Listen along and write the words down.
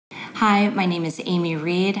Hi, my name is Amy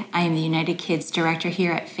Reed. I am the United Kids Director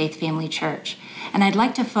here at Faith Family Church. And I'd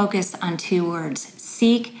like to focus on two words,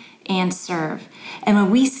 seek and serve. And when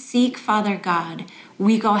we seek Father God,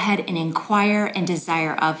 we go ahead and inquire and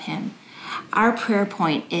desire of Him. Our prayer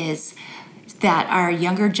point is that our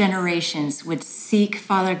younger generations would seek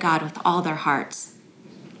Father God with all their hearts.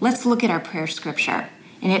 Let's look at our prayer scripture.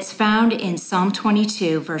 And it's found in Psalm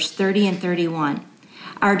 22, verse 30 and 31.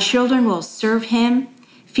 Our children will serve Him.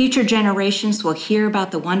 Future generations will hear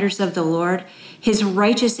about the wonders of the Lord. His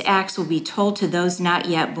righteous acts will be told to those not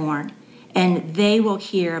yet born, and they will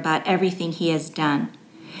hear about everything He has done.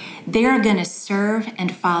 They're going to serve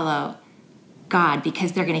and follow God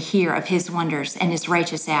because they're going to hear of His wonders and His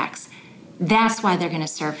righteous acts. That's why they're going to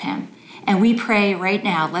serve Him. And we pray right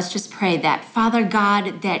now, let's just pray that, Father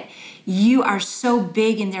God, that You are so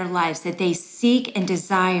big in their lives that they seek and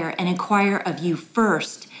desire and inquire of You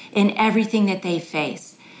first in everything that they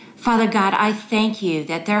face. Father God, I thank You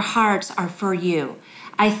that their hearts are for You.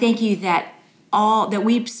 I thank You that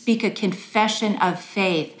we speak a confession of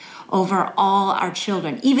faith over all our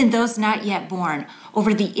children, even those not yet born,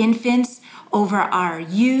 over the infants, over our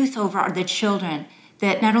youth, over the children,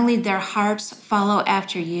 that not only their hearts follow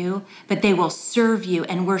after You, but they will serve You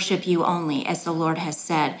and worship You only, as the Lord has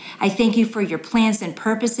said. I thank You for Your plans and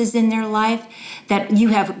purposes in their life, that You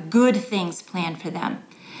have good things planned for them.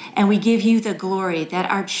 And we give You the glory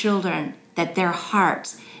that our children, that their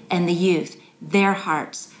hearts and the youth, their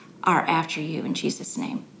hearts are after You in Jesus'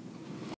 name.